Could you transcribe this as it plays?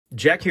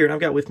Jack here, and I've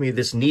got with me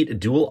this neat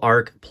dual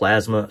arc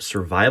plasma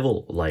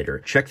survival lighter.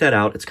 Check that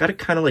out. It's got a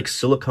kind of like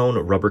silicone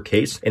rubber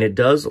case, and it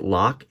does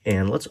lock,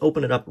 and let's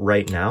open it up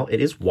right now.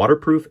 It is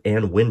waterproof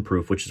and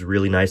windproof, which is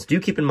really nice. Do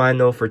keep in mind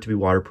though, for it to be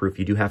waterproof,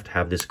 you do have to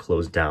have this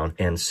closed down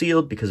and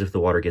sealed, because if the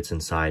water gets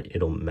inside,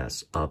 it'll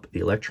mess up the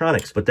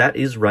electronics. But that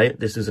is right.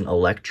 This is an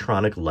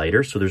electronic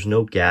lighter, so there's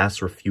no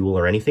gas or fuel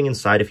or anything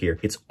inside of here.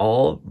 It's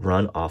all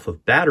run off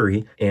of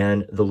battery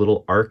and the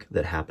little arc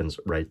that happens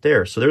right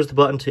there. So there's the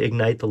button to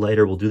ignite the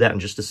lighter. We'll do that in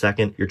just a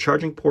second. Your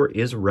charging port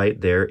is right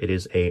there. It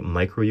is a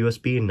micro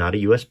USB, not a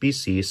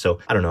USB-C. So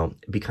I don't know,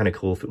 it'd be kind of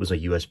cool if it was a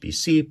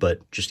USB-C,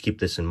 but just keep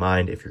this in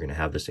mind. If you're going to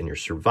have this in your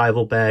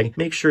survival bag,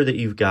 make sure that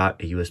you've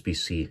got a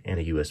USB-C and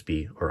a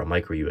USB or a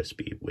micro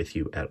USB with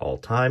you at all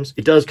times.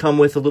 It does come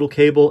with a little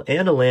cable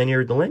and a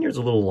lanyard. The lanyard's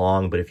a little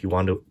long, but if you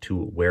want to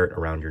wear it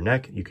around your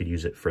neck, you could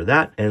use it for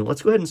that. And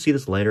let's go ahead and see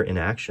this lighter in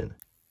action.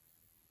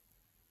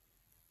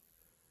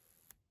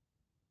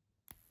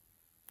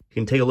 You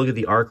can take a look at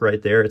the arc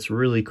right there. It's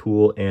really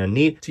cool and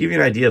neat. To give you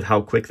an idea of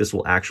how quick this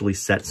will actually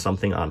set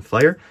something on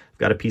fire, I've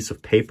got a piece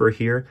of paper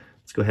here.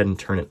 Let's go ahead and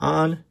turn it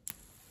on.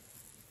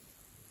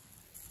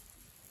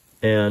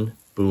 And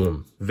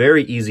boom.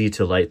 Very easy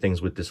to light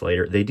things with this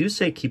lighter. They do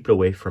say keep it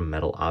away from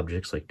metal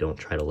objects, like don't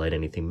try to light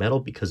anything metal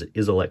because it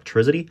is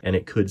electricity and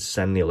it could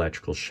send the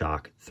electrical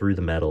shock through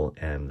the metal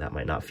and that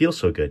might not feel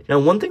so good. Now,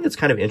 one thing that's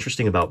kind of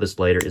interesting about this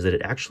lighter is that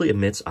it actually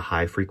emits a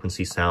high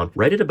frequency sound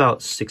right at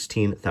about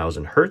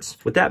 16,000 hertz.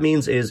 What that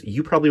means is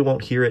you probably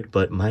won't hear it,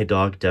 but my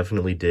dog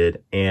definitely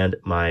did, and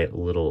my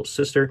little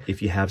sister.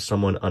 If you have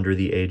someone under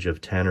the age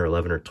of 10 or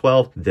 11 or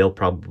 12, they'll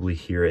probably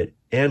hear it,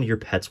 and your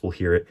pets will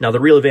hear it. Now, the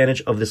real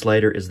advantage of this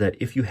lighter is that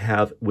if you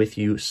have with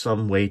you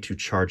some way to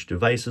charge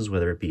devices,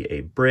 whether it be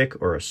a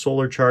brick or a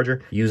solar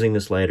charger, using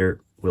this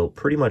lighter will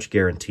pretty much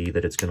guarantee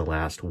that it's going to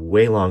last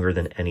way longer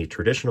than any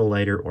traditional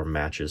lighter or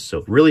matches.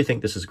 So really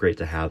think this is great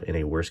to have in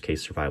a worst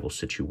case survival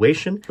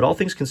situation. But all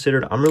things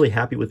considered, I'm really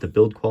happy with the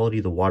build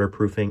quality, the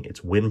waterproofing, it's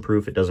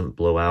windproof, it doesn't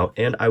blow out,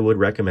 and I would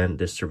recommend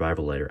this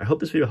survival lighter. I hope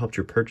this video helped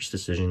your purchase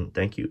decision.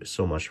 Thank you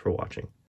so much for watching.